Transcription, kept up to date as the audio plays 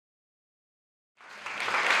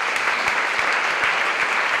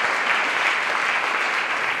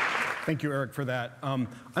Thank you, Eric, for that. I'm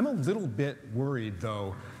a little bit worried,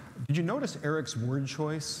 though. Did you notice Eric's word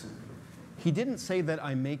choice? He didn't say that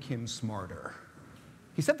I make him smarter.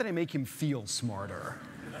 He said that I make him feel smarter.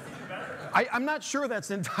 I'm not sure that's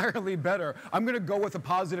entirely better. I'm going to go with a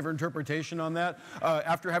positive interpretation on that.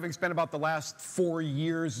 After having spent about the last 4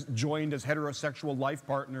 years joined as heterosexual life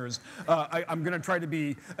partners, I'm going to try to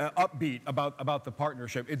be upbeat about the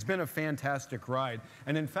partnership. It's been a fantastic ride.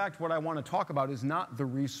 And in fact, what I want to talk about is not the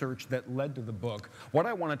research that led to the book. What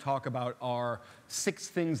I want to talk about are 6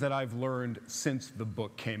 things that I've learned since the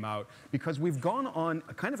book came out, because we've gone on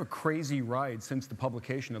a kind of a crazy ride since the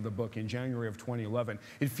publication of the book in January of 2011.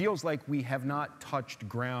 It feels like we have not touched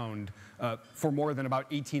ground for more than about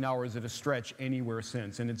 18 hours at a stretch anywhere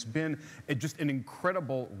since. And it's been just an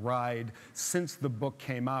incredible ride since the book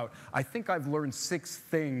came out. I think I've learned 6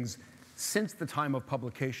 things since the time of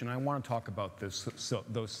publication. I want to talk about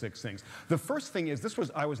those 6 things. The first thing is,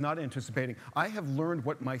 I was not anticipating. I have learned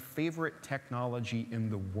what my favorite technology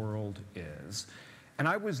in the world is. And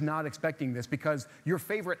I was not expecting this, because your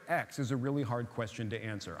favorite X is a really hard question to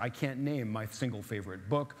answer. I can't name my single favorite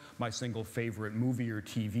book, my single favorite movie or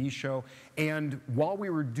TV show. And while we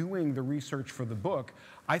were doing the research for the book,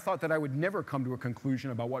 I thought that I would never come to a conclusion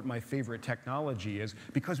about what my favorite technology is,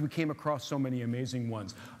 because we came across so many amazing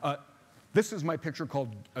ones. This is my picture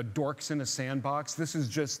called Dorks in a Sandbox. This is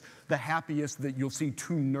just the happiest that you'll see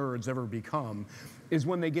 2 nerds ever become, is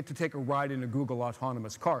when they get to take a ride in a Google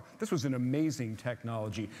autonomous car. This was an amazing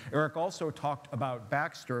technology. Eric also talked about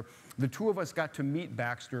Baxter. The 2 of us got to meet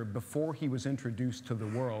Baxter before he was introduced to the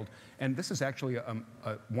world. And this is actually a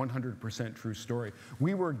 100% true story.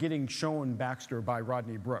 We were getting shown Baxter by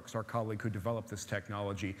Rodney Brooks, our colleague who developed this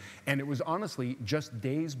technology. And it was honestly just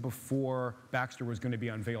days before Baxter was going to be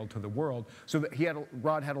unveiled to the world. So that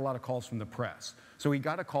Rod had a lot of calls from the press. So he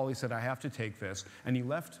got a call. He said, I have to take this. And he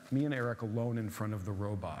left me and Eric alone in front of the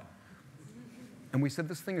robot. And we said,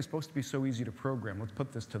 this thing is supposed to be so easy to program. Let's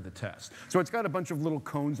put this to the test. So it's got a bunch of little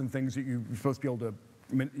cones and things that you're supposed to be able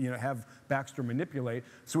to have Baxter manipulate.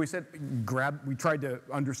 So we said, we tried to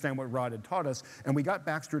understand what Rod had taught us, and we got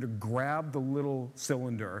Baxter to grab the little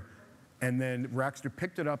cylinder, and then Baxter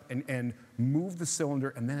picked it up and moved the cylinder,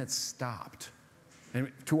 and then it stopped.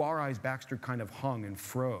 And to our eyes, Baxter kind of hung and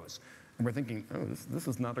froze. And we're thinking, oh, this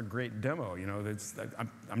is not a great demo.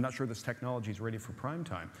 I'm not sure this technology is ready for prime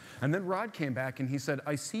time. And then Rod came back and he said,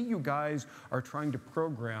 I see you guys are trying to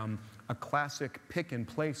program a classic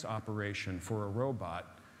pick-and-place operation for a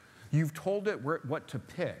robot. You've told it what to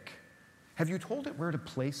pick. Have you told it where to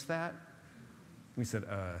place that? We said,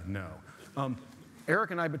 no.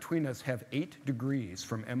 Eric and I, between us, have 8 degrees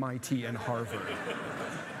from MIT and Harvard.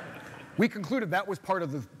 We concluded that was part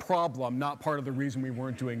of the problem, not part of the reason we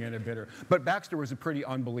weren't doing any better. But Baxter was a pretty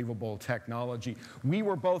unbelievable technology. We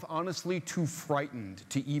were both honestly too frightened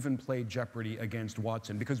to even play Jeopardy against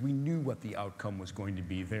Watson, because we knew what the outcome was going to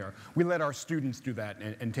be there. We let our students do that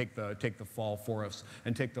and take the fall for us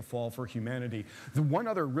and take the fall for humanity. The one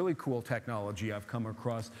other really cool technology I've come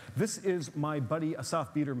across, this is my buddy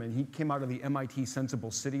Asaf Biederman. He came out of the MIT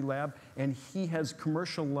Sensible City Lab, and he has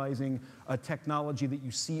commercializing a technology that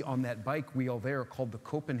you see on that bike wheel there called the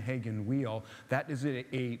Copenhagen wheel. That is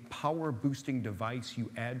a power boosting device you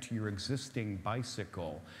add to your existing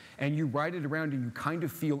bicycle. And you ride it around and you kind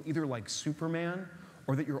of feel either like Superman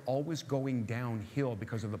or that you're always going downhill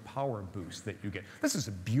because of the power boost that you get. This is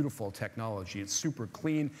a beautiful technology. It's super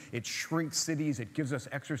clean. It shrinks cities. It gives us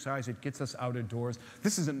exercise. It gets us out of doors.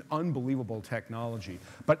 This is an unbelievable technology.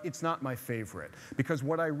 But it's not my favorite, because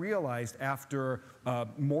what I realized after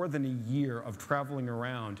more than a year of traveling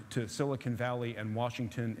around to Silicon Valley and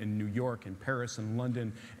Washington and New York and Paris and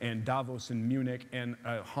London and Davos and Munich and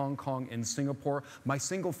Hong Kong and Singapore, my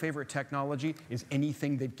single favorite technology is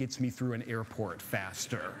anything that gets me through an airport faster.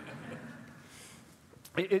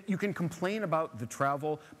 You can complain about the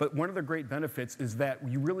travel, but one of the great benefits is that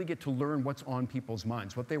you really get to learn what's on people's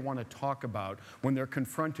minds, what they want to talk about when they're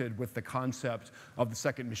confronted with the concept of the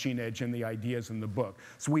second machine age and the ideas in the book.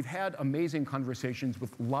 So we've had amazing conversations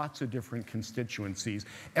with lots of different constituencies.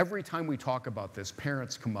 Every time we talk about this,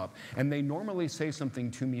 parents come up, and they normally say something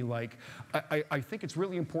to me like, I think it's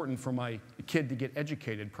really important for my kid to get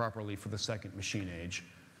educated properly for the second machine age,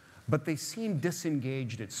 but they seem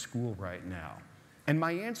disengaged at school right now. And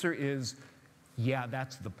my answer is, yeah,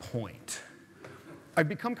 that's the point. I've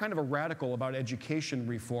become kind of a radical about education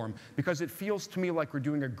reform because it feels to me like we're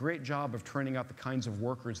doing a great job of turning out the kinds of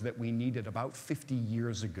workers that we needed about 50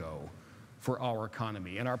 years ago for our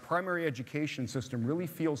economy. And our primary education system really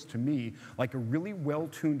feels to me like a really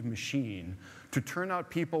well-tuned machine to turn out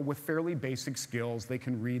people with fairly basic skills. They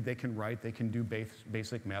can read, they can write, they can do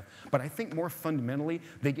basic math. But I think more fundamentally,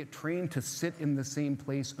 they get trained to sit in the same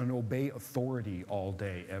place and obey authority all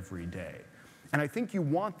day, every day. And I think you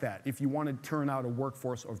want that if you want to turn out a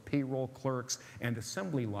workforce of payroll clerks and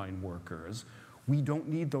assembly line workers. We don't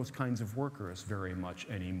need those kinds of workers very much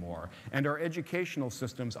anymore. And our educational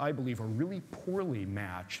systems, I believe, are really poorly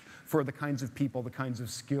matched for the kinds of people, the kinds of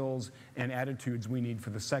skills and attitudes we need for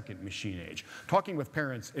the second machine age. Talking with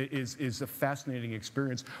parents is a fascinating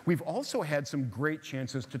experience. We've also had some great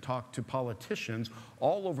chances to talk to politicians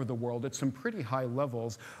all over the world at some pretty high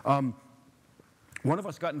levels. One of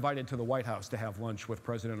us got invited to the White House to have lunch with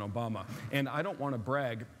President Obama. And I don't want to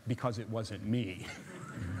brag because it wasn't me.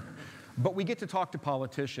 But we get to talk to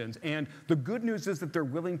politicians, and the good news is that they're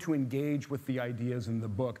willing to engage with the ideas in the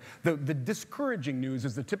book. The discouraging news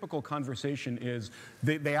is the typical conversation is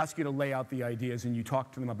they ask you to lay out the ideas, and you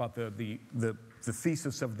talk to them about the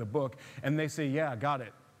thesis of the book, and they say, yeah, got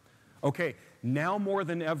it. Okay, now more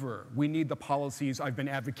than ever, we need the policies I've been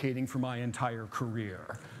advocating for my entire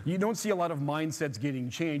career. You don't see a lot of mindsets getting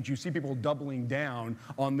changed. You see people doubling down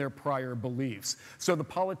on their prior beliefs. So the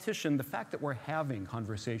fact that we're having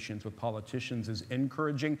conversations with politicians is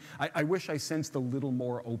encouraging. I wish I sensed a little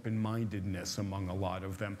more open-mindedness among a lot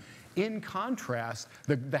of them. In contrast,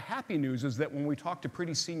 the happy news is that when we talk to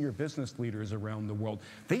pretty senior business leaders around the world,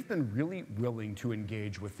 they've been really willing to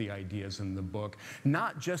engage with the ideas in the book,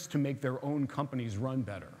 not just to make their own companies run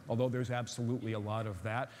better, although there's absolutely a lot of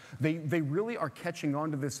that. They really are catching on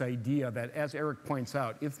to this idea that, as Eric points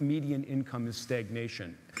out, if median income is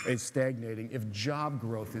stagnating, if job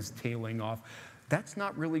growth is tailing off, that's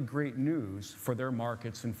not really great news for their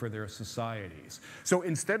markets and for their societies. So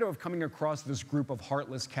instead of coming across this group of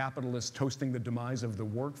heartless capitalists toasting the demise of the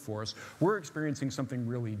workforce, we're experiencing something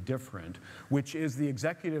really different, which is the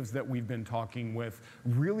executives that we've been talking with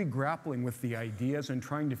really grappling with the ideas and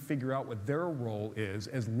trying to figure out what their role is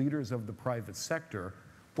as leaders of the private sector.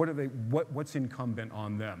 What's incumbent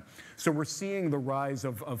on them? So we're seeing the rise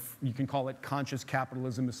of you can call it conscious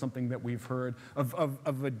capitalism, is something that we've heard,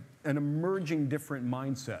 an emerging different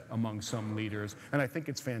mindset among some leaders, and I think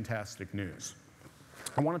it's fantastic news.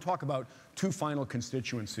 I want to talk about two final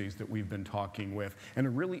constituencies that we've been talking with, and a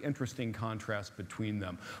really interesting contrast between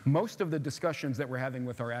them. Most of the discussions that we're having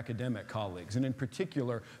with our academic colleagues, and in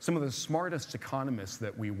particular, some of the smartest economists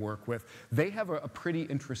that we work with, they have a pretty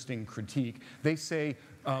interesting critique. They say,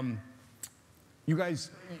 you guys,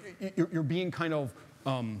 you're being kind of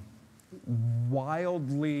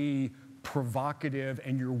wildly provocative,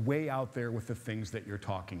 and you're way out there with the things that you're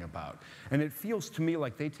talking about. And it feels to me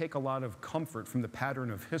like they take a lot of comfort from the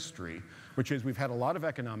pattern of history, which is we've had a lot of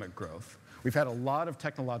economic growth, we've had a lot of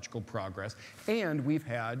technological progress, and we've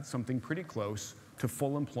had something pretty close to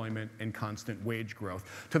full employment and constant wage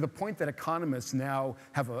growth, to the point that economists now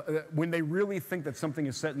have when they really think that something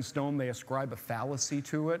is set in stone, they ascribe a fallacy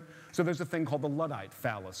to it. So there's a thing called the Luddite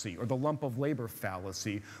fallacy, or the lump of labor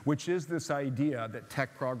fallacy, which is this idea that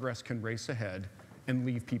tech progress can race ahead and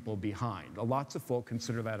leave people behind. Lots of folk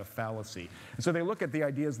consider that a fallacy. And so they look at the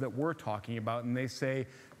ideas that we're talking about and they say,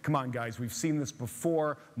 come on, guys, we've seen this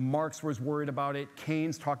before. Marx was worried about it.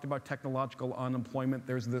 Keynes talked about technological unemployment.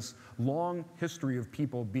 There's this long history of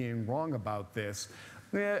people being wrong about this.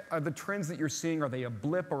 Are the trends that you're seeing, are they a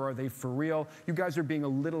blip or are they for real? You guys are being a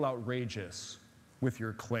little outrageous with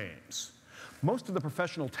your claims. Most of the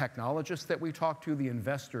professional technologists that we talk to, the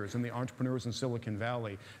investors and the entrepreneurs in Silicon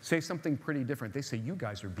Valley, say something pretty different. They say, you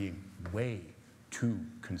guys are being way too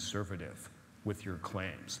conservative with your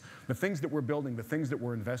claims. The things that we're building, the things that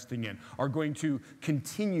we're investing in are going to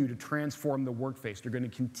continue to transform the workforce. They're going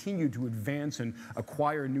to continue to advance and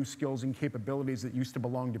acquire new skills and capabilities that used to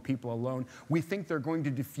belong to people alone. We think they're going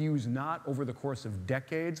to diffuse not over the course of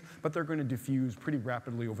decades, but they're going to diffuse pretty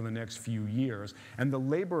rapidly over the next few years. And the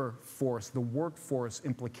labor force, the workforce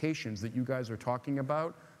implications that you guys are talking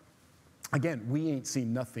about, again, we ain't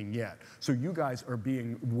seen nothing yet. So you guys are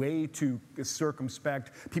being way too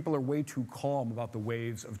circumspect. People are way too calm about the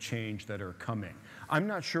waves of change that are coming. I'm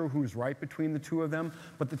not sure who's right between the two of them,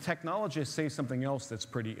 but the technologists say something else that's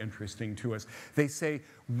pretty interesting to us. They say,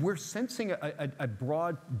 we're sensing a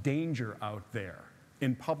broad danger out there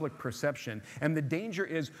in public perception. And the danger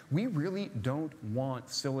is we really don't want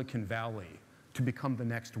Silicon Valley to become the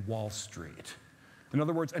next Wall Street. In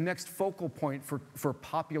other words, a next focal point for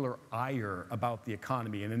popular ire about the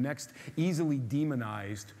economy and a next easily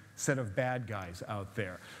demonized set of bad guys out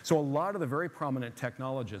there. So a lot of the very prominent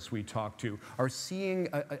technologists we talk to are seeing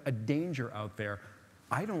a danger out there.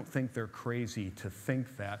 I don't think they're crazy to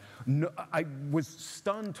think that. No, I was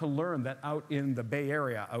stunned to learn that out in the Bay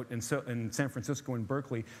Area, out in San Francisco and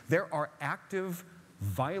Berkeley, there are active,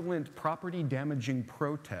 violent, property-damaging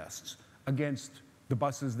protests against the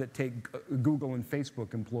buses that take Google and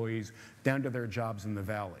Facebook employees down to their jobs in the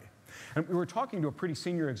valley. And we were talking to a pretty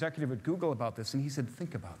senior executive at Google about this, and he said,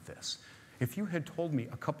 think about this. If you had told me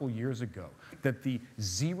a couple years ago that the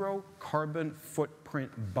zero carbon footprint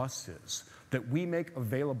buses that we make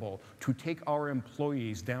available to take our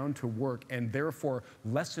employees down to work and therefore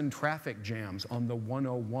lessen traffic jams on the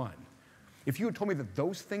 101, if you had told me that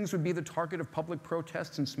those things would be the target of public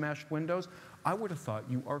protests and smashed windows, I would have thought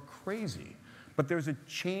you are crazy. But there's a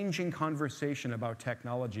changing conversation about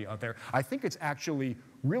technology out there. I think it's actually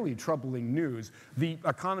really troubling news. The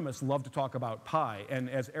economists love to talk about pie, and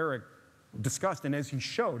as Eric discussed, and as he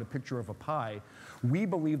showed a picture of a pie, we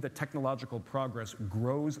believe that technological progress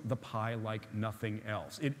grows the pie like nothing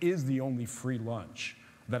else. It is the only free lunch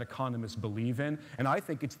that economists believe in, and I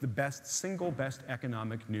think it's the single best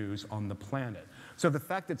economic news on the planet. So the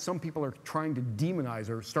fact that some people are trying to demonize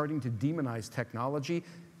or starting to demonize technology,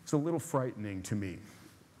 it's a little frightening to me.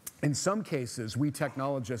 In some cases, we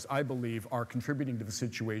technologists, I believe, are contributing to the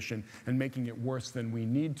situation and making it worse than we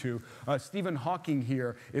need to. Stephen Hawking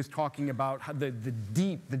here is talking about how the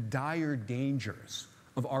dire dangers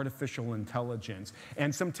of artificial intelligence.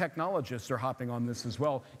 And some technologists are hopping on this as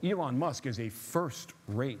well. Elon Musk is a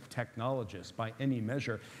first-rate technologist by any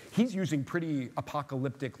measure. He's using pretty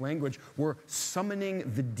apocalyptic language. We're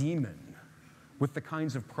summoning the demon with the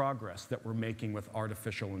kinds of progress that we're making with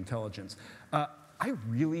artificial intelligence.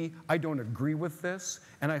 I don't agree with this,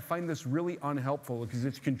 and I find this really unhelpful because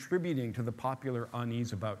it's contributing to the popular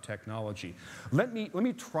unease about technology. Let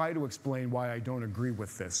me try to explain why I don't agree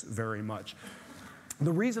with this very much.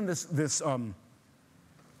 The reason this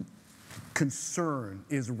concern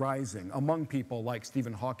is rising among people like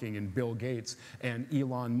Stephen Hawking and Bill Gates and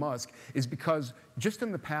Elon Musk is because just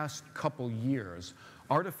in the past couple years,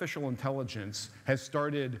 artificial intelligence has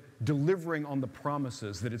started delivering on the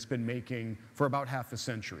promises that it's been making for about half a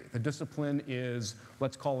century. The discipline is,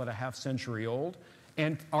 let's call it a half century old,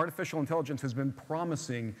 and artificial intelligence has been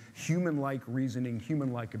promising human-like reasoning,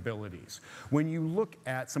 human-like abilities. When you look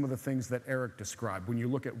at some of the things that Eric described, when you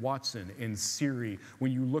look at Watson and Siri,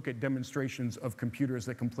 when you look at demonstrations of computers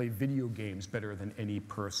that can play video games better than any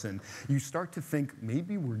person, you start to think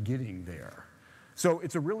maybe we're getting there. So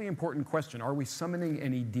it's a really important question. Are we summoning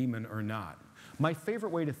any demon or not? My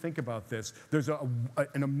favorite way to think about this, there's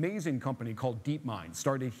an amazing company called DeepMind,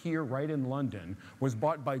 started here right in London, was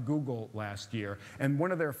bought by Google last year, and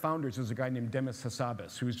one of their founders is a guy named Demis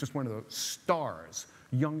Hassabis, who is just one of the stars,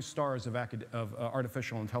 young stars of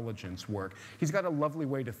artificial intelligence work. He's got a lovely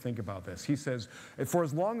way to think about this. He says, for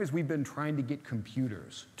as long as we've been trying to get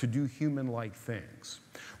computers to do human-like things,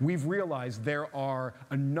 we've realized there are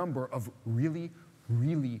a number of really,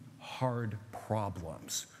 really hard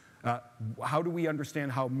problems. How do we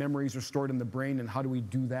understand how memories are stored in the brain, and how do we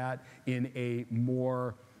do that in a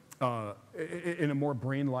more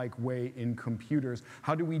brain-like way in computers?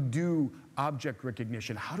 How do we do object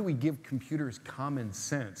recognition? How do we give computers common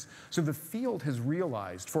sense? So the field has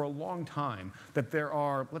realized for a long time that there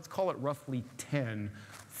are, let's call it roughly 10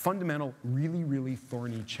 fundamental, really, really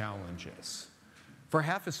thorny challenges. For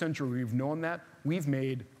half a century, we've known that. We've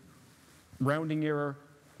made, rounding error,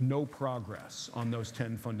 no progress on those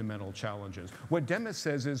 10 fundamental challenges. What Demis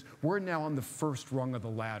says is we're now on the first rung of the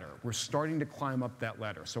ladder. We're starting to climb up that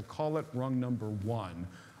ladder. So call it rung number 1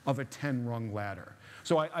 of a 10-rung ladder.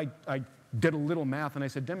 So I did a little math, and I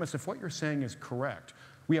said, Demis, if what you're saying is correct,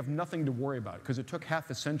 we have nothing to worry about because it took half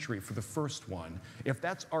a century for the first one. If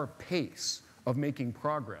that's our pace of making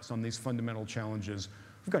progress on these fundamental challenges,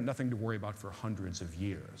 we've got nothing to worry about for hundreds of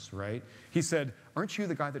years, right? He said, aren't you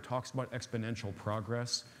the guy that talks about exponential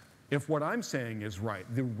progress? If what I'm saying is right,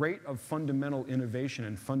 the rate of fundamental innovation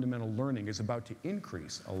and fundamental learning is about to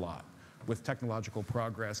increase a lot with technological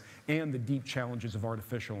progress and the deep challenges of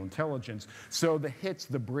artificial intelligence. So the hits,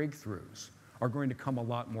 the breakthroughs, are going to come a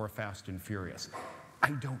lot more fast and furious.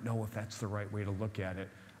 I don't know if that's the right way to look at it.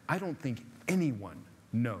 I don't think anyone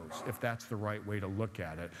knows if that's the right way to look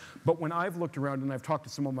at it. But when I've looked around and I've talked to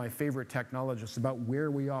some of my favorite technologists about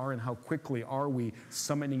where we are and how quickly are we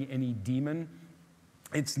summoning any demon,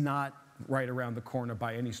 it's not right around the corner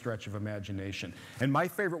by any stretch of imagination. And my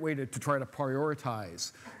favorite way to try to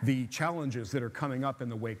prioritize the challenges that are coming up in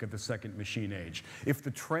the wake of the second machine age, if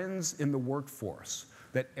the trends in the workforce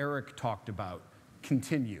that Eric talked about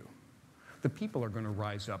continue, the people are going to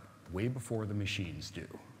rise up way before the machines do.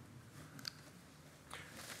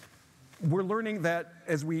 We're learning that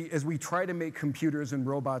as we try to make computers and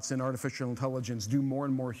robots and artificial intelligence do more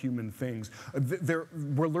and more human things,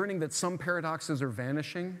 we're learning that some paradoxes are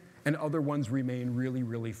vanishing and other ones remain really,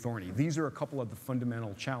 really thorny. These are a couple of the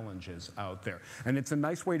fundamental challenges out there. And it's a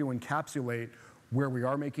nice way to encapsulate where we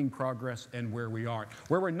are making progress and where we aren't.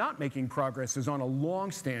 Where we're not making progress is on a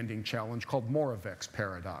long-standing challenge called Moravec's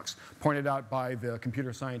paradox, pointed out by the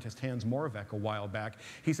computer scientist Hans Moravec a while back.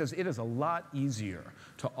 He says it is a lot easier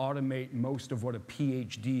to automate most of what a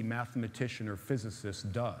PhD mathematician or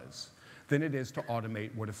physicist does than it is to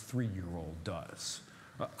automate what a 3-year-old does.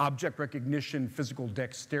 Object recognition, physical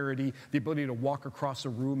dexterity, the ability to walk across a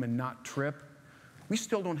room and not trip. We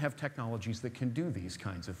still don't have technologies that can do these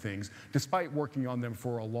kinds of things, despite working on them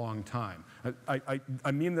for a long time.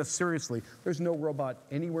 I mean this seriously. There's no robot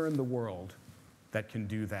anywhere in the world that can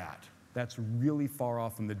do that. That's really far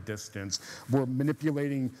off in the distance. We're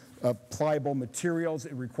manipulating pliable materials.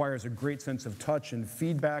 It requires a great sense of touch and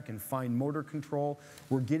feedback and fine motor control.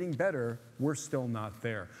 We're getting better. We're still not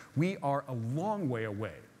there. We are a long way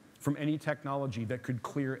away from any technology that could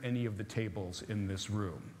clear any of the tables in this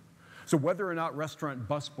room. So whether or not restaurant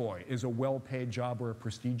busboy is a well-paid job or a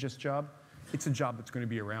prestigious job, it's a job that's going to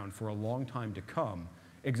be around for a long time to come,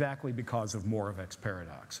 exactly because of Moravec's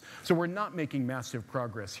paradox. So we're not making massive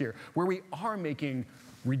progress here. Where we are making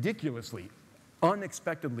ridiculously,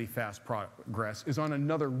 unexpectedly fast progress is on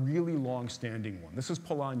another really long-standing one. This is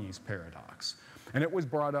Polanyi's paradox. And it was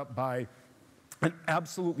brought up by an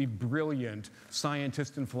absolutely brilliant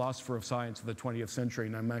scientist and philosopher of science of the 20th century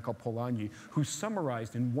named Michael Polanyi, who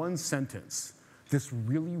summarized in one sentence this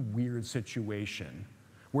really weird situation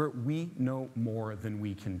where we know more than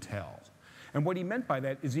we can tell. And what he meant by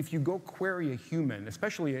that is if you go query a human,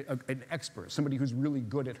 especially an expert, somebody who's really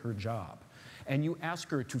good at her job, and you ask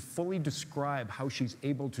her to fully describe how she's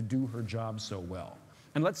able to do her job so well,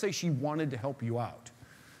 and let's say she wanted to help you out,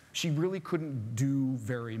 she really couldn't do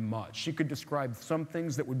very much. She could describe some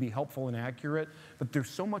things that would be helpful and accurate, but there's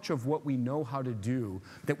so much of what we know how to do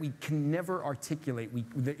that we can never articulate.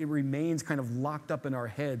 It remains kind of locked up in our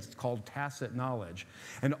heads. It's called tacit knowledge.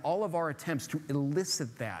 And all of our attempts to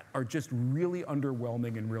elicit that are just really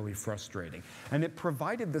underwhelming and really frustrating. And it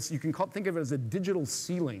provided this, you can think of it as a digital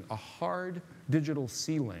ceiling, a hard digital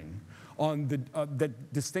ceiling on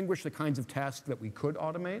that distinguish the kinds of tasks that we could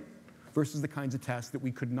automate versus the kinds of tasks that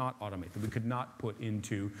we could not automate, that we could not put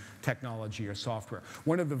into technology or software.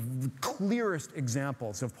 One of the clearest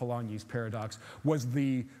examples of Polanyi's paradox was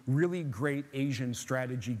the really great Asian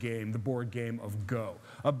strategy game, the board game of Go.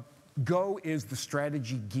 Go is the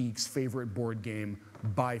strategy geek's favorite board game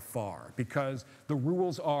by far, because the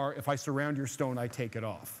rules are, if I surround your stone, I take it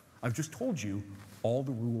off. I've just told you all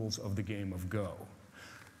the rules of the game of Go.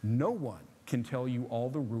 No one can tell you all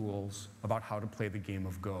the rules about how to play the game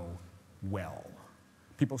of Go well.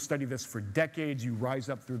 People study this for decades. You rise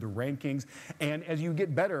up through the rankings. And as you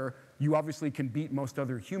get better, you obviously can beat most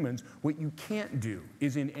other humans. What you can't do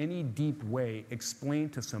is in any deep way explain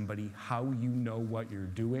to somebody how you know what you're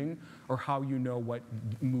doing or how you know what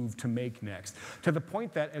move to make next. To the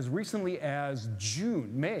point that as recently as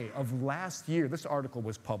May of last year, this article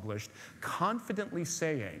was published confidently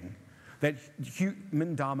saying that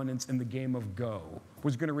human dominance in the game of Go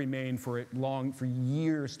was going to remain for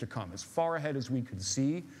years to come. As far ahead as we could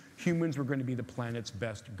see, humans were going to be the planet's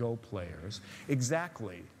best Go players,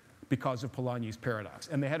 exactly because of Polanyi's paradox.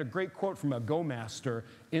 And they had a great quote from a Go master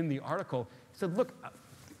in the article. He said, look,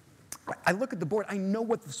 I look at the board, I know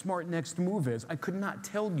what the smart next move is. I could not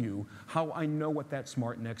tell you how I know what that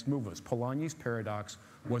smart next move is. Polanyi's paradox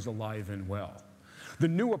was alive and well. The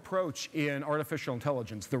new approach in artificial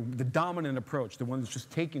intelligence, the dominant approach, the one that's just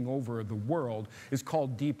taking over the world, is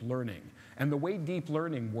called deep learning. And the way deep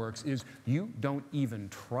learning works is you don't even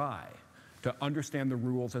try to understand the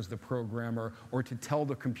rules as the programmer or to tell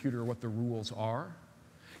the computer what the rules are.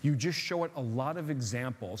 You just show it a lot of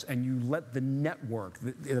examples and you let the network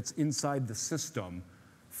that's inside the system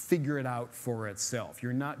figure it out for itself.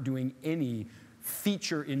 You're not doing any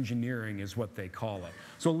feature engineering is what they call it.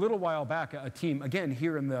 So a little while back, a team, again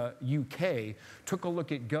here in the UK, took a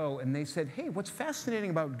look at Go and they said, hey, what's fascinating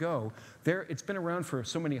about Go, it's been around for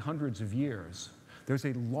so many hundreds of years. There's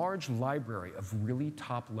a large library of really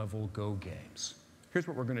top-level Go games. Here's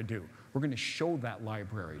what we're going to do. We're going to show that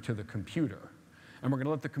library to the computer. And we're going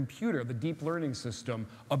to let the computer, the deep learning system,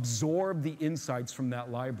 absorb the insights from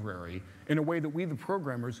that library in a way that we, the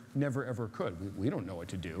programmers, never ever could. We don't know what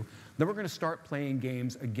to do. Then we're going to start playing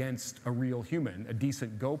games against a real human, a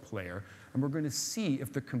decent Go player, and we're going to see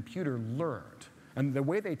if the computer learned And the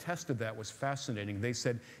way they tested that was fascinating. They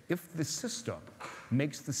said, if the system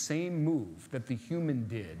makes the same move that the human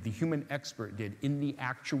did, the human expert did in the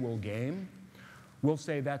actual game, we'll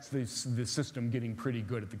say that's the system getting pretty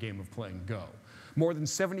good at the game of playing Go. More than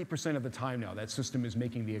 70% of the time now, that system is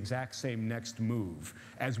making the exact same next move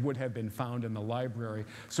as would have been found in the library.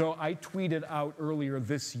 So I tweeted out earlier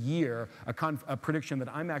this year a prediction that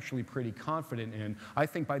I'm actually pretty confident in. I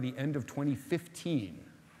think by the end of 2015,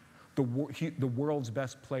 the world's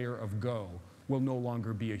best player of Go will no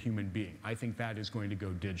longer be a human being. I think that is going to go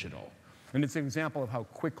digital. And it's an example of how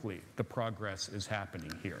quickly the progress is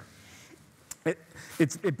happening here.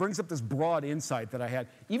 It brings up this broad insight that I had,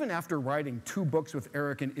 even after writing 2 books with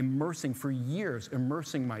Eric and immersing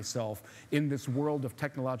myself in this world of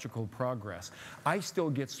technological progress. I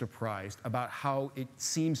still get surprised about how it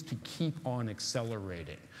seems to keep on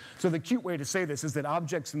accelerating. So the cute way to say this is that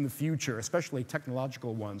objects in the future, especially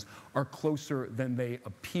technological ones, are closer than they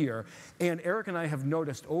appear. And Eric and I have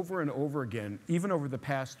noticed over and over again, even over the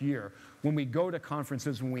past year, when we go to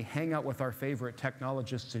conferences, when we hang out with our favorite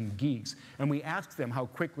technologists and geeks, and we ask them how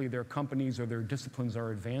quickly their companies or their disciplines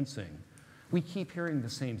are advancing, we keep hearing the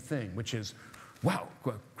same thing, which is, wow,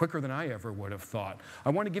 quicker than I ever would have thought.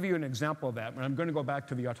 I want to give you an example of that, and I'm going to go back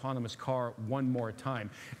to the autonomous car one more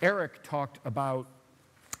time. Eric talked about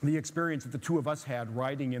the experience that the 2 of us had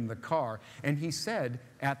riding in the car, and he said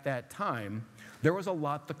at that time, there was a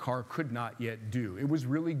lot the car could not yet do. It was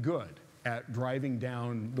really good at driving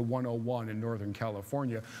down the 101 in Northern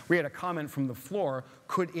California. We had a comment from the floor,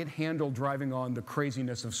 could it handle driving on the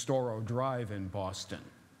craziness of Storrow Drive in Boston?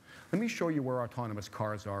 Let me show you where autonomous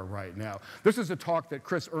cars are right now. This is a talk that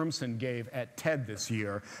Chris Urmson gave at TED this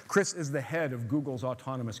year. Chris is the head of Google's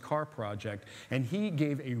autonomous car project, and he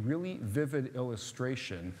gave a really vivid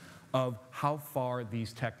illustration of how far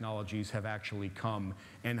these technologies have actually come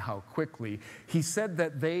and how quickly. He said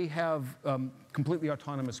that they have completely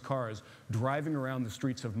autonomous cars driving around the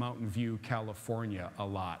streets of Mountain View, California a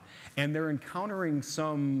lot. And they're encountering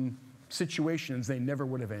some situations they never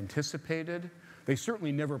would have anticipated. They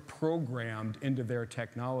certainly never programmed into their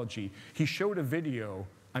technology. He showed a video.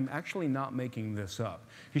 I'm actually not making this up.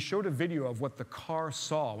 He showed a video of what the car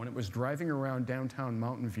saw when it was driving around downtown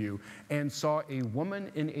Mountain View and saw a woman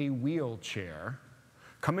in a wheelchair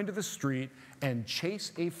come into the street and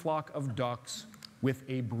chase a flock of ducks with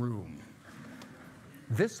a broom.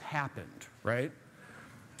 This happened, right?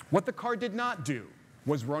 What the car did not do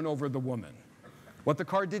was run over the woman. What the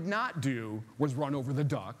car did not do was run over the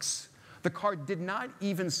ducks. The car did not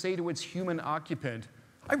even say to its human occupant,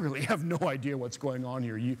 I really have no idea what's going on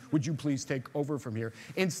here. Would you please take over from here?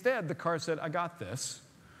 Instead, the car said, I got this,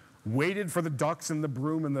 waited for the ducks and the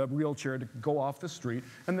broom and the wheelchair to go off the street,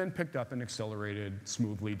 and then picked up and accelerated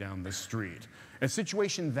smoothly down the street. A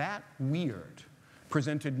situation that weird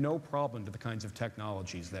presented no problem to the kinds of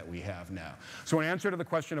technologies that we have now. So in answer to the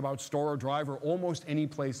question about Storrow Drive or almost any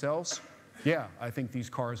place else, yeah, I think these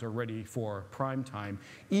cars are ready for prime time,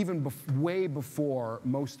 even way before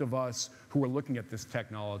most of us who were looking at this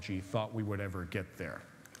technology thought we would ever get there.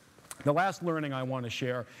 The last learning I want to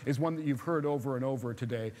share is one that you've heard over and over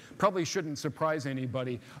today. Probably shouldn't surprise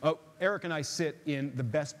anybody. Eric and I sit in the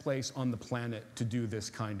best place on the planet to do this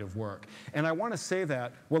kind of work. And I want to say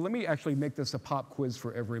that, well, let me actually make this a pop quiz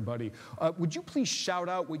for everybody. Would you please shout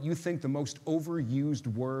out what you think the most overused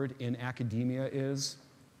word in academia is?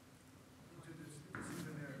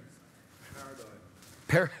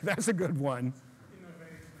 That's a good one.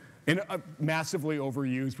 Massively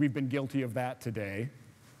overused. We've been guilty of that today.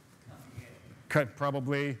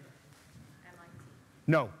 Probably. MIT.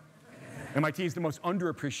 No. MIT is the most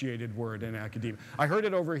underappreciated word in academia. I heard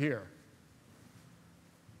it over here.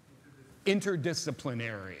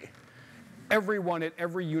 Interdisciplinary. Everyone at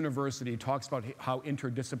every university talks about how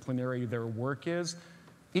interdisciplinary their work is.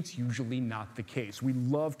 It's usually not the case. We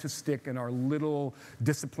love to stick in our little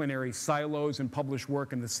disciplinary silos and publish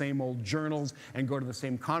work in the same old journals and go to the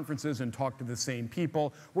same conferences and talk to the same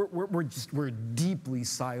people. We're a deeply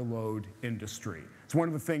siloed industry. It's one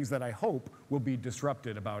of the things that I hope will be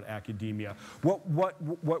disrupted about academia.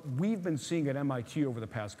 What we've been seeing at MIT over the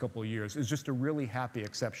past couple of years is just a really happy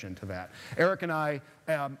exception to that. Eric and I,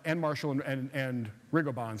 and Marshall and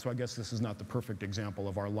Rigobon, so I guess this is not the perfect example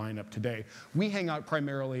of our lineup today, we hang out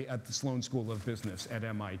primarily at the Sloan School of Business at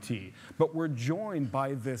MIT. But we're joined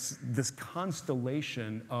by this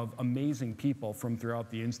constellation of amazing people from throughout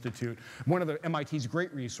the Institute. One of the MIT's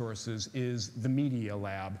great resources is the Media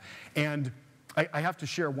Lab. And I have to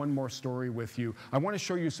share one more story with you. I want to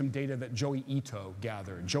show you some data that Joey Ito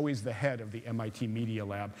gathered. Joey's the head of the MIT Media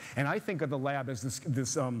Lab. And I think of the lab as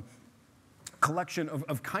this collection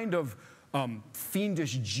of kind of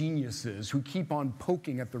fiendish geniuses who keep on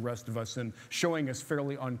poking at the rest of us and showing us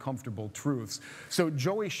fairly uncomfortable truths. So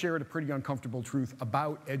Joey shared a pretty uncomfortable truth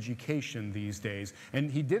about education these days, and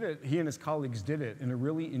he and his colleagues did it in a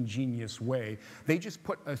really ingenious way. They just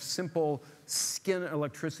put a simple skin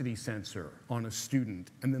electricity sensor on a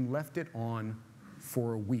student and then left it on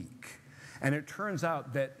for a week. And it turns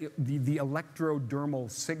out that the electrodermal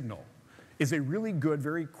signal is a really good,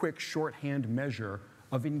 very quick shorthand measure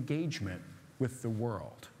of engagement with the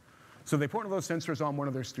world. So they put one of those sensors on one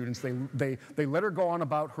of their students. They let her go on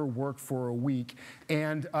about her work for a week.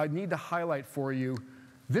 And I need to highlight for you,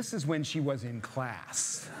 this is when she was in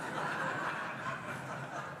class.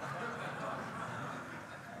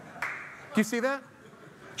 Do you see that?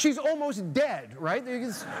 She's almost dead, right?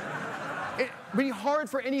 It'd be hard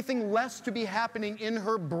for anything less to be happening in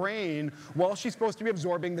her brain while she's supposed to be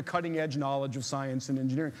absorbing the cutting-edge knowledge of science and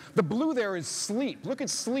engineering. The blue there is sleep. Look at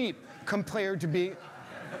sleep compared to being...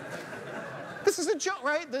 This is a joke,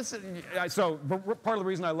 right? So part of the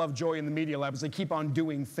reason I love Joey in the Media Lab is they keep on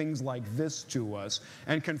doing things like this to us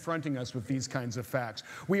and confronting us with these kinds of facts.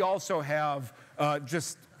 We also have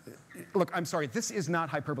look, I'm sorry, this is not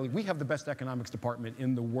hyperbole. We have the best economics department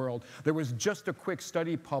in the world. There was just a quick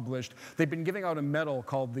study published. They've been giving out a medal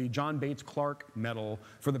called the John Bates Clark Medal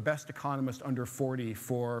for the best economist under 40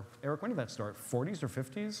 for, Eric, when did that start? 40s or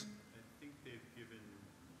 50s? I think they've given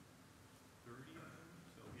 30 of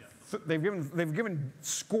them, so yeah. They've given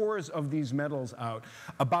scores of these medals out.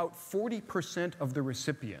 About 40% of the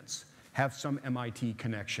recipients have some MIT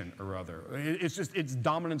connection or other. It's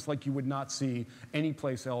dominance like you would not see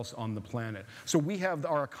anyplace else on the planet. So we have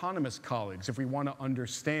our economist colleagues, if we want to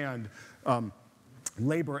understand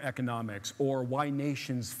labor economics or why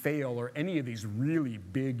nations fail or any of these really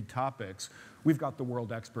big topics, we've got the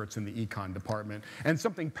world experts in the econ department. And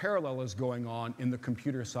something parallel is going on in the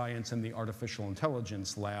computer science and the artificial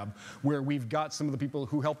intelligence lab, where we've got some of the people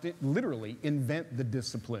who helped literally invent the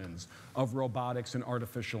disciplines of robotics and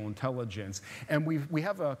artificial intelligence. And we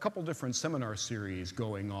have a couple different seminar series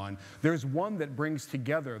going on. There's one that brings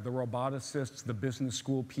together the roboticists, the business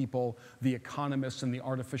school people, the economists, and the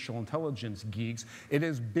artificial intelligence geeks. It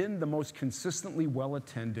has been the most consistently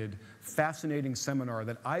well-attended, fascinating seminar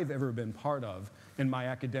that I've ever been part of in my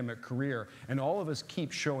academic career. And all of us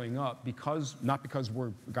keep showing up not because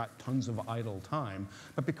we've got tons of idle time,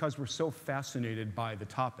 but because we're so fascinated by the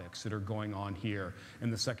topics that are going on here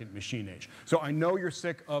in the second machine age. So I know you're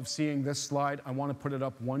sick of seeing this slide. I want to put it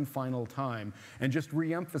up one final time and just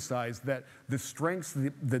reemphasize that the strengths,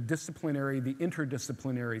 the disciplinary, the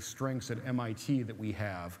interdisciplinary strengths at MIT that we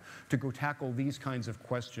have to go tackle these kinds of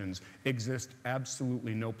questions exist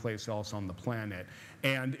absolutely no place else on the planet.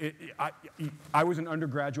 And I was an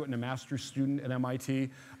undergraduate and a master's student at MIT.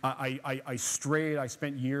 I strayed. I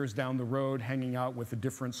spent years down the road hanging out with a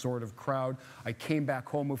different sort of crowd. I came back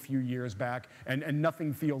home a few years back, and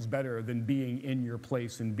nothing feels better than being in your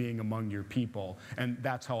place and being among your people. And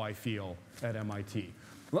that's how I feel at MIT.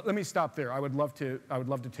 Let me stop there. I would love to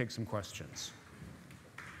take some questions.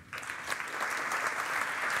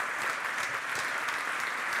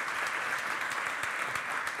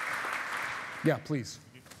 Yeah, please.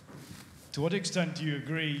 To what extent do you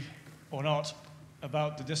agree or not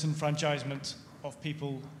about the disenfranchisement of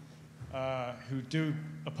people who do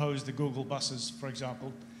oppose the Google buses, for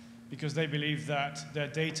example, because they believe that their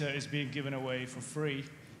data is being given away for free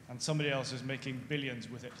and somebody else is making billions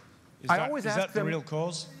with it? Is that the real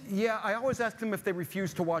cause? Yeah, I always ask them if they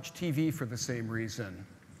refuse to watch TV for the same reason.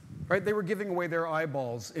 Right? They were giving away their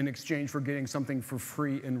eyeballs in exchange for getting something for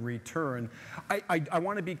free in return. I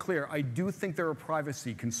want to be clear. I do think there are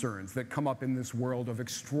privacy concerns that come up in this world of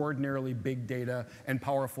extraordinarily big data and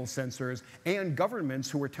powerful sensors and governments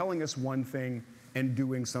who are telling us one thing and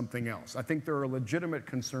doing something else. I think there are legitimate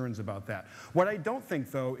concerns about that. What I don't think,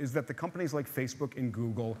 though, is that the companies like Facebook and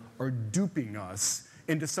Google are duping us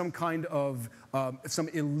into some kind of some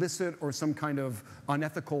illicit or some kind of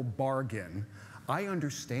unethical bargain. I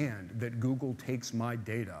understand that Google takes my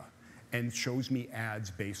data and shows me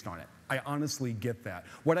ads based on it. I honestly get that.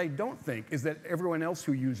 What I don't think is that everyone else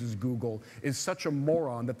who uses Google is such a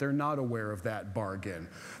moron that they're not aware of that bargain.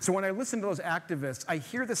 So when I listen to those activists, I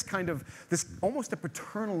hear this almost a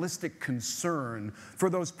paternalistic concern for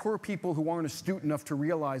those poor people who aren't astute enough to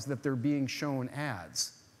realize that they're being shown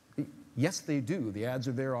ads. Yes, they do. The ads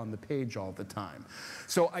are there on the page all the time.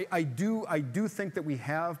 So I do think that we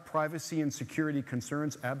have privacy and security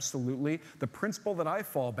concerns, absolutely. The principle that I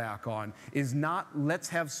fall back on is not let's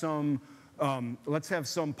have some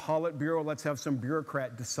Politburo, let's have some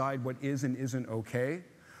bureaucrat decide what is and isn't okay.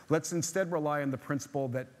 Let's instead rely on the principle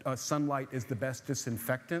that sunlight is the best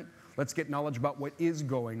disinfectant. Let's get knowledge about what is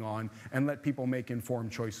going on and let people make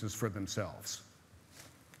informed choices for themselves.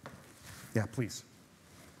 Yeah, please.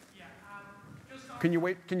 Yeah, Can you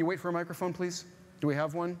wait for a microphone, please? Do we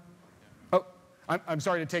have one? Oh, I'm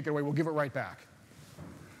sorry to take it away. We'll give it right back.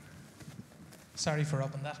 Sorry for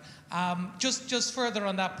upping that. Just further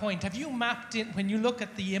on that point, have you mapped in, when you look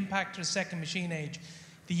at the impact of the second machine age,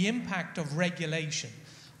 the impact of regulation,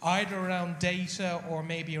 either around data or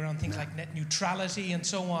maybe around things like net neutrality and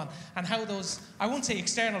so on, and how those, I won't say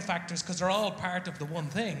external factors because they're all part of the one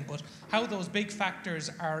thing, but how those big factors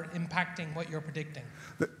are impacting what you're predicting?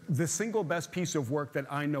 The single best piece of work that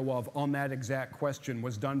I know of on that exact question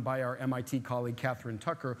was done by our MIT colleague Catherine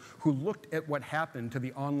Tucker, who looked at what happened to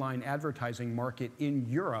the online advertising market in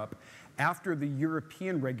Europe after the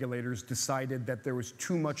European regulators decided that there was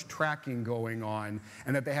too much tracking going on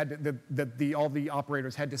and that they had to, all the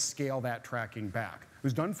operators had to scale that tracking back. It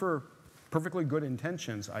was done for perfectly good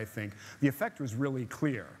intentions, I think. The effect was really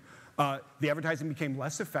clear. The advertising became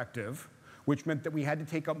less effective, which meant that we had to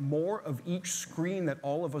take up more of each screen that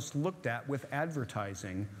all of us looked at with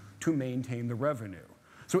advertising to maintain the revenue.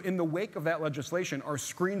 So in the wake of that legislation, our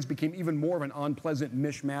screens became even more of an unpleasant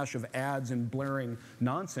mishmash of ads and blaring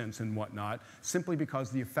nonsense and whatnot, simply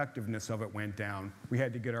because the effectiveness of it went down. We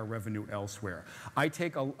had to get our revenue elsewhere. I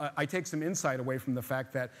take some insight away from the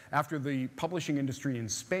fact that after the publishing industry in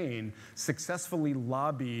Spain successfully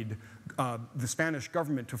lobbied the Spanish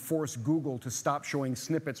government to force Google to stop showing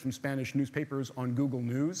snippets from Spanish newspapers on Google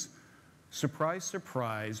News, surprise,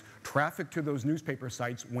 surprise, traffic to those newspaper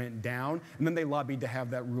sites went down, and then they lobbied to have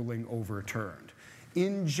that ruling overturned.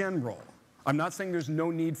 In general, I'm not saying there's no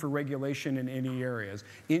need for regulation in any areas.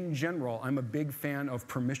 In general, I'm a big fan of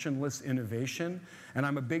permissionless innovation, and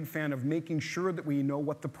I'm a big fan of making sure that we know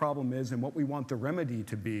what the problem is and what we want the remedy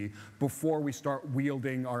to be before we start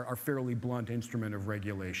wielding our fairly blunt instrument of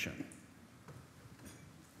regulation.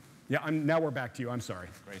 Yeah, now we're back to you. I'm sorry.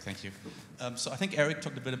 Great, thank you. So I think Eric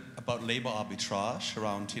talked a bit about labor arbitrage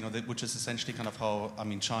around, which is essentially kind of how,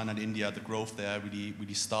 China and India, the growth there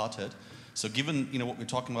really started. So given, what we're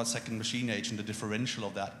talking about, second machine age and the differential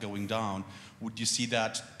of that going down, would you see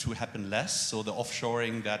that to happen less? So the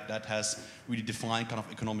offshoring that has really defined kind of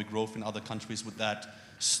economic growth in other countries, would that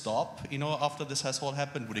stop, after this has all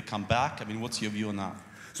happened? Would it come back? What's your view on that?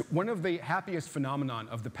 So one of the happiest phenomenon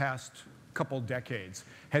of the past couple decades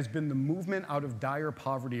has been the movement out of dire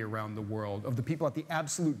poverty around the world of the people at the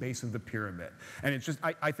absolute base of the pyramid. And it's just,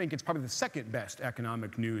 I think it's probably the second best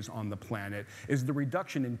economic news on the planet is the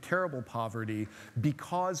reduction in terrible poverty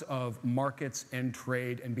because of markets and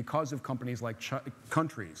trade and because of countries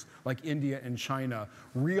like India and China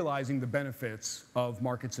realizing the benefits of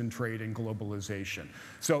markets and trade and globalization.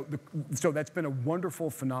 So that's been a wonderful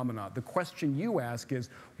phenomenon. The question you ask is,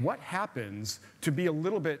 what happens to be a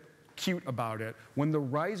little bit cute about it when the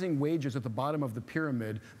rising wages at the bottom of the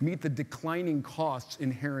pyramid meet the declining costs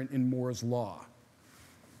inherent in Moore's law?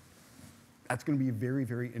 That's going to be a very,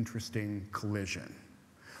 very interesting collision.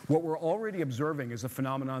 What we're already observing is a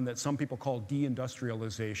phenomenon that some people call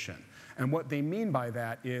deindustrialization. And what they mean by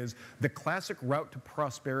that is the classic route to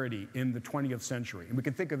prosperity in the 20th century. And we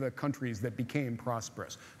can think of the countries that became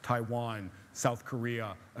prosperous: Taiwan, South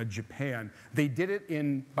Korea, Japan. They did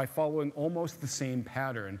it by following almost the same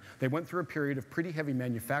pattern. They went through a period of pretty heavy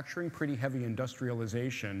manufacturing, pretty heavy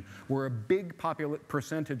industrialization, where a big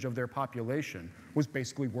percentage of their population was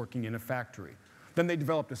basically working in a factory. Then they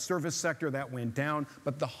developed a service sector that went down,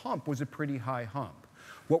 but the hump was a pretty high hump.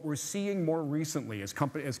 What we're seeing more recently as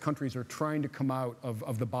countries are trying to come out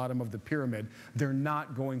of the bottom of the pyramid, they're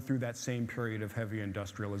not going through that same period of heavy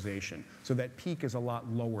industrialization. So that peak is a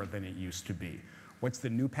lot lower than it used to be. What's the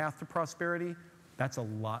new path to prosperity? That's a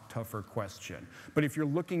lot tougher question. But if you're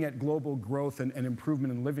looking at global growth and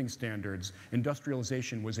improvement in living standards,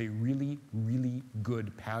 industrialization was a really, really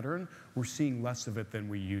good pattern. We're seeing less of it than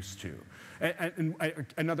we used to. And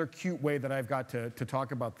another cute way that I've got to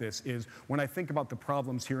talk about this is when I think about the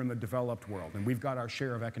problems here in the developed world, and we've got our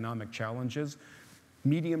share of economic challenges,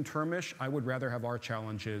 medium-termish, I would rather have our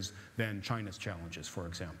challenges than China's challenges, for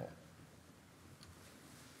example.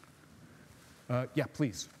 Yeah,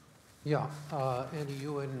 please. Yeah, Andy,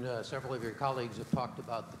 you and several of your colleagues have talked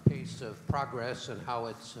about the pace of progress and how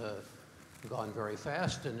it's gone very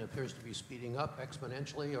fast and appears to be speeding up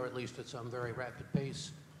exponentially, or at least at some very rapid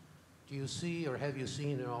pace. Do you see, or have you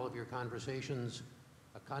seen in all of your conversations,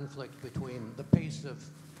 a conflict between the pace of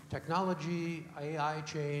technology, AI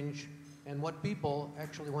change, and what people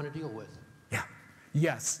actually want to deal with? Yeah.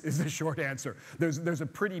 Yes is the short answer. There's a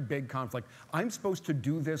pretty big conflict. I'm supposed to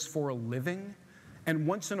do this for a living, And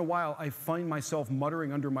once in a while, I find myself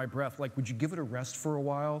muttering under my breath, like, would you give it a rest for a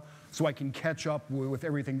while so I can catch up with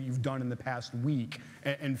everything that you've done in the past week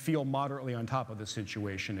and feel moderately on top of the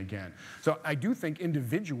situation again? So I do think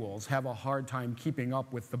individuals have a hard time keeping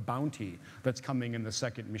up with the bounty that's coming in the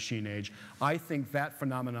second machine age. I think that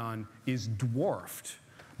phenomenon is dwarfed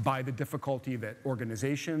by the difficulty that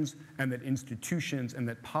organizations and that institutions and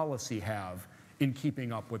that policy have in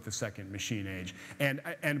keeping up with the second machine age.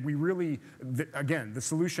 And we really, again, the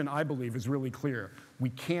solution, I believe, is really clear. We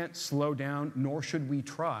can't slow down, nor should we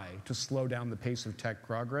try to slow down the pace of tech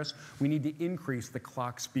progress. We need to increase the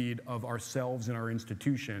clock speed of ourselves and our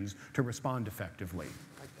institutions to respond effectively.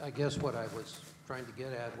 I guess what I was trying to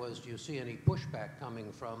get at was, do you see any pushback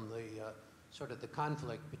coming from the sort of the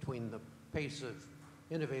conflict between the pace of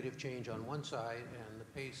innovative change on one side and the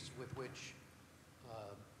pace with which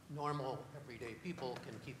normal, everyday people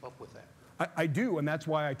can keep up with that? I do, and that's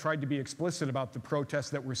why I tried to be explicit about the protests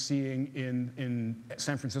that we're seeing in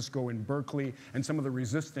San Francisco and Berkeley and some of the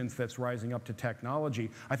resistance that's rising up to technology.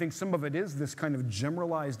 I think some of it is this kind of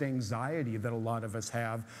generalized anxiety that a lot of us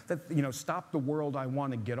have that, you know, stop the world, I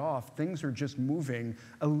want to get off. Things are just moving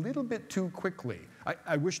a little bit too quickly.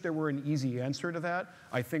 I wish there were an easy answer to that.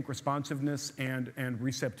 I think responsiveness and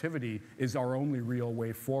receptivity is our only real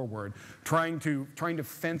way forward. Trying to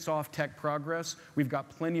fence off tech progress, we've got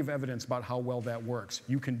plenty of evidence about how well that works.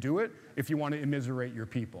 You can do it if you want to immiserate your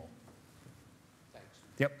people. Thanks.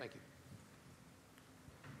 Yep. Thank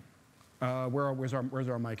you. Where's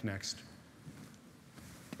our mic next?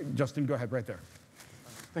 Justin, go ahead, right there.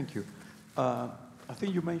 Thank you. I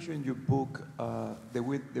think you mentioned in your book the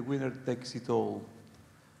winner takes it all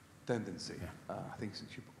tendency. Yeah. I think it's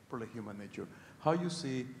probably human nature. How you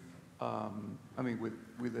see, I mean,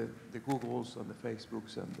 with the Googles and the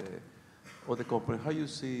Facebooks and the other companies, how you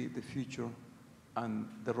see the future and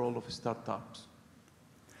the role of startups?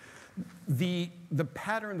 The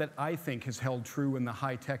pattern that I think has held true in the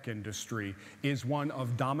high-tech industry is one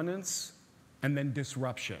of dominance and then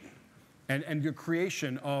disruption. And the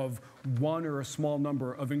creation of one or a small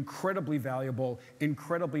number of incredibly valuable,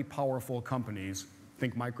 incredibly powerful companies.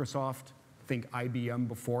 Think Microsoft, think IBM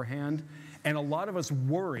beforehand. And a lot of us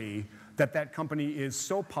worry that that company is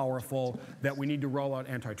so powerful that we need to roll out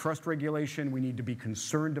antitrust regulation, we need to be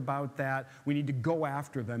concerned about that, we need to go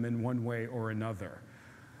after them in one way or another.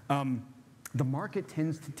 The market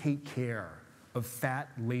tends to take care of fat,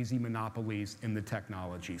 lazy monopolies in the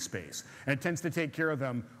technology space. And it tends to take care of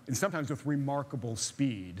them, and sometimes with remarkable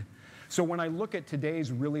speed. So when I look at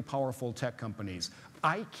today's really powerful tech companies,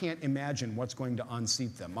 I can't imagine what's going to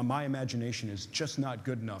unseat them. My imagination is just not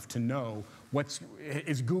good enough to know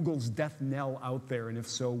is Google's death knell out there, and if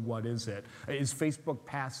so, what is it? Is Facebook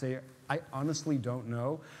passe? I honestly don't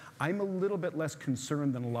know. I'm a little bit less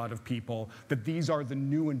concerned than a lot of people that these are the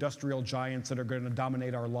new industrial giants that are going to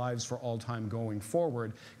dominate our lives for all time going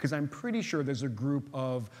forward, because I'm pretty sure there's a group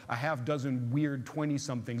of a half dozen weird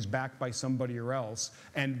 20-somethings backed by somebody else,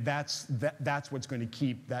 and that's what's going to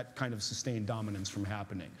keep that kind of sustained dominance from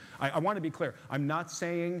happening. I want to be clear. I'm not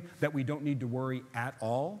saying that we don't need to worry at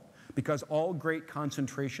all, because all great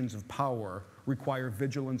concentrations of power require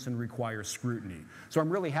vigilance and require scrutiny. So I'm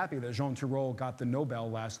really happy that Jean Tirole got the Nobel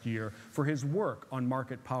last year for his work on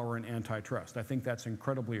market power and antitrust. I think that's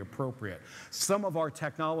incredibly appropriate. Some of our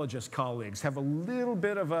technologist colleagues have a little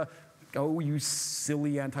bit of a, oh, you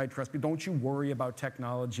silly antitrust, don't you worry about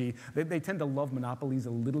technology. They tend to love monopolies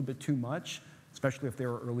a little bit too much, especially if there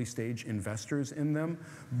are early stage investors in them.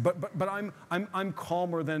 But I'm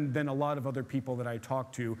calmer than a lot of other people that I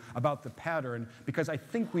talk to about the pattern, because I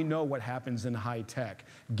think we know what happens in high tech.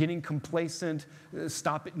 Getting complacent,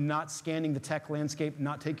 not scanning the tech landscape,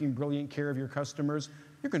 not taking brilliant care of your customers,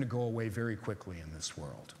 you're going to go away very quickly in this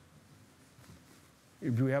world.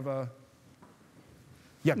 Do we have a...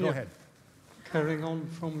 Yeah, go ahead. Carrying on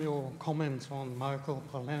from your comments on Michael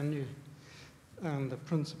Polanyi, and the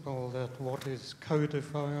principle that what is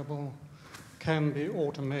codifiable can be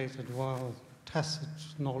automated while tacit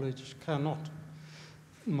knowledge cannot.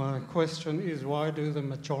 My question is, why do the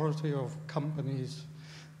majority of companies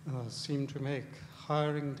seem to make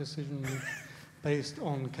hiring decisions based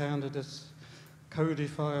on candidates'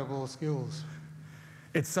 codifiable skills?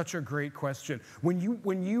 It's such a great question. When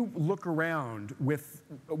you look around with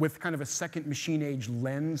kind of a second machine age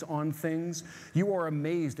lens on things, you are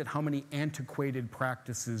amazed at how many antiquated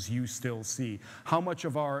practices you still see, how much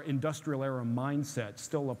of our industrial era mindset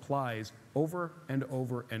still applies over and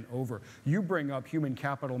over and over. You bring up human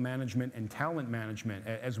capital management and talent management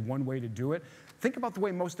as one way to do it. Think about the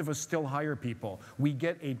way most of us still hire people. We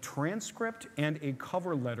get a transcript and a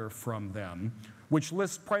cover letter from them, which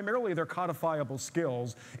lists primarily their codifiable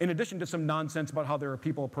skills, in addition to some nonsense about how they're a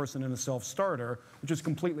people person and a self-starter, which is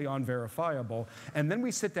completely unverifiable. And then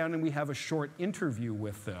we sit down and we have a short interview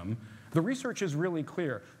with them. The research is really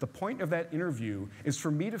clear. The point of that interview is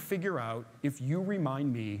for me to figure out if you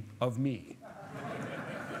remind me of me.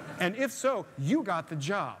 And if so, you got the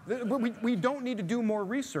job. We don't need to do more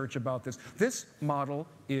research about this. This model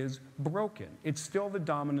is broken. It's still the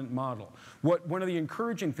dominant model. One of the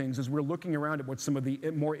encouraging things is we're looking around at what some of the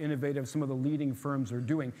more innovative, some of the leading firms are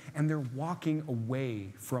doing, and they're walking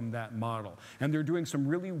away from that model. And they're doing some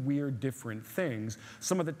really weird, different things.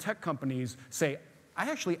 Some of the tech companies say, I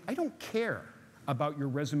don't care about your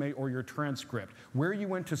resume or your transcript. Where you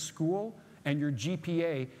went to school and your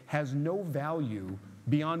GPA has no value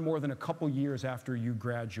beyond more than a couple years after you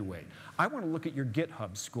graduate. I want to look at your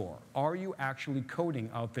GitHub score. Are you actually coding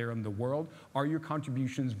out there in the world? Are your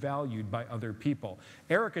contributions valued by other people?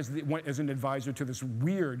 Eric is an advisor to this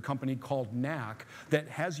weird company called Knack that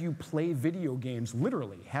has you play video games,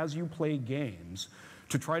 literally has you play games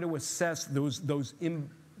to try to assess those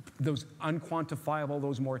unquantifiable,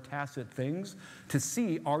 those more tacit things, to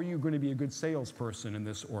see, are you going to be a good salesperson in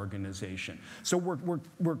this organization? So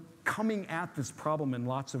we're coming at this problem in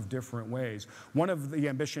lots of different ways. One of the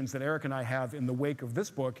ambitions that Eric and I have in the wake of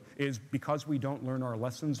this book is, because we don't learn our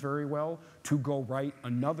lessons very well, to go write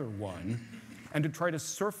another one and to try to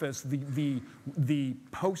surface the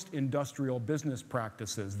post-industrial business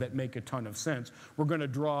practices that make a ton of sense. We're going to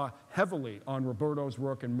draw heavily on Roberto's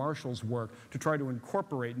work and Marshall's work to try to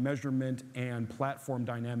incorporate measurement and platform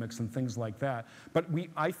dynamics and things like that. But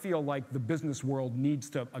I feel like the business world needs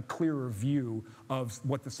a clearer view of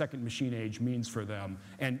what the second machine age means for them,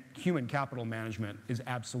 and human capital management is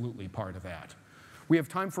absolutely part of that. We have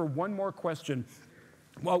time for one more question.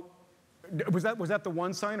 Well, was that the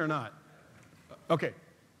one sign or not? Okay.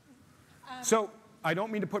 So I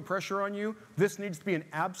don't mean to put pressure on you. This needs to be an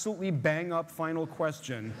absolutely bang-up final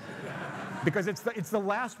question because it's the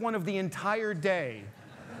last one of the entire day.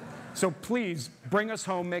 So please, bring us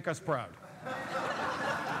home, make us proud.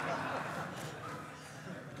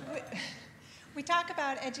 We talk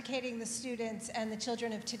about educating the students and the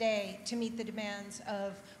children of today to meet the demands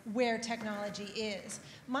of where technology is.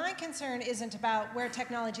 My concern isn't about where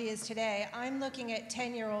technology is today. I'm looking at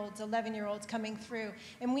 10-year-olds, 11-year-olds coming through,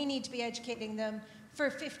 and we need to be educating them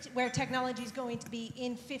for where technology is going to be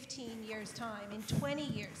in 15 years' time, in 20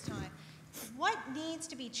 years' time. What needs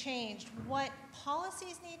to be changed? What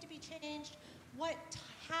policies need to be changed?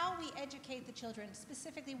 How we educate the children,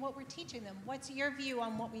 specifically what we're teaching them. What's your view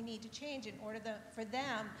on what we need to change in order for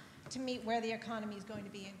them to meet where the economy is going to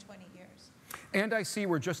be in 20 years? And I see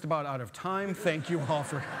we're just about out of time. Thank you all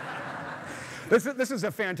for... This is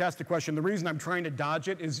a fantastic question. The reason I'm trying to dodge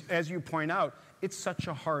it is, as you point out, it's such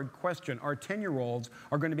a hard question. Our 10-year-olds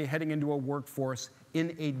are going to be heading into a workforce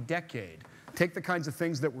in a decade. Take the kinds of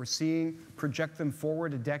things that we're seeing, project them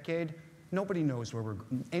forward a decade. Nobody knows where we're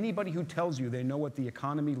going. Anybody who tells you they know what the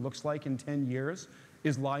economy looks like in 10 years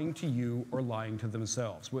is lying to you or lying to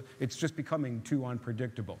themselves. It's just becoming too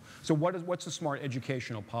unpredictable. So what's a smart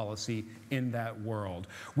educational policy in that world?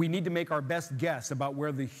 We need to make our best guess about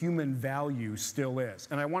where the human value still is.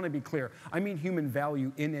 And I want to be clear, I mean human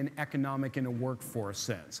value in an economic and a workforce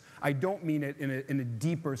sense. I don't mean it in a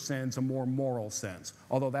deeper sense, a more moral sense,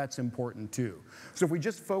 although that's important too. So if we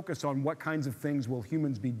just focus on what kinds of things will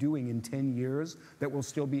humans be doing in 10 years that will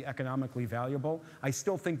still be economically valuable, I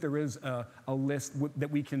still think there is a list that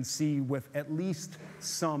we can see with at least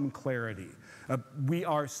some clarity. We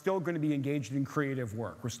are still going to be engaged in creative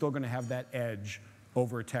work. We're still going to have that edge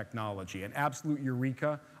over technology. And absolute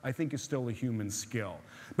eureka, I think, is still a human skill.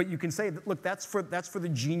 But you can say that, look, that's for the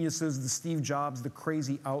geniuses, the Steve Jobs, the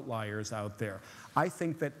crazy outliers out there. I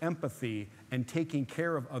think that empathy and taking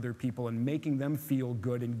care of other people and making them feel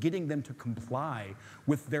good and getting them to comply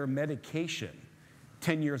with their medication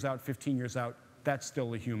 10 years out, 15 years out, that's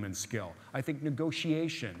still a human skill. I think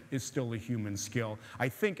negotiation is still a human skill. I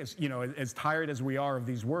think, as tired as we are of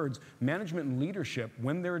these words, management and leadership,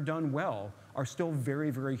 when they're done well, are still very,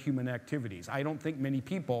 very human activities. I don't think many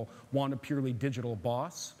people want a purely digital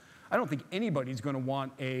boss. I don't think anybody's going to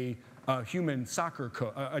want a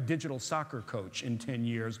digital soccer coach in 10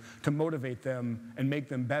 years to motivate them and make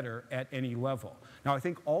them better at any level. Now, I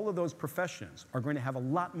think all of those professions are going to have a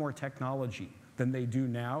lot more technology than they do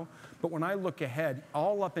now. But when I look ahead,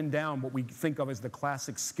 all up and down what we think of as the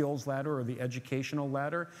classic skills ladder or the educational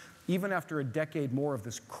ladder, even after a decade more of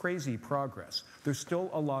this crazy progress, there's still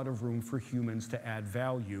a lot of room for humans to add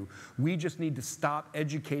value. We just need to stop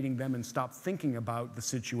educating them and stop thinking about the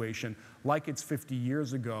situation like it's 50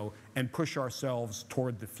 years ago and push ourselves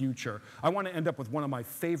toward the future. I want to end up with one of my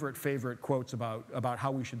favorite quotes about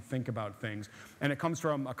how we should think about things. And it comes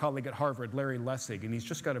from a colleague at Harvard, Larry Lessig, and he's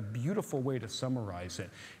just got a beautiful way to summarize it.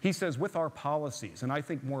 He says, with our policies, and I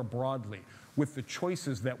think more broadly, with the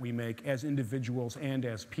choices that we make as individuals and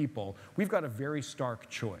as people, we've got a very stark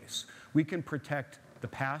choice. We can protect the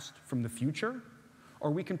past from the future,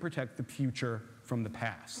 or we can protect the future from the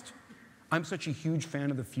past. I'm such a huge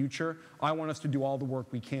fan of the future. I want us to do all the work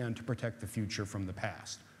we can to protect the future from the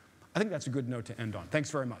past. I think that's a good note to end on. Thanks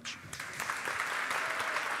very much.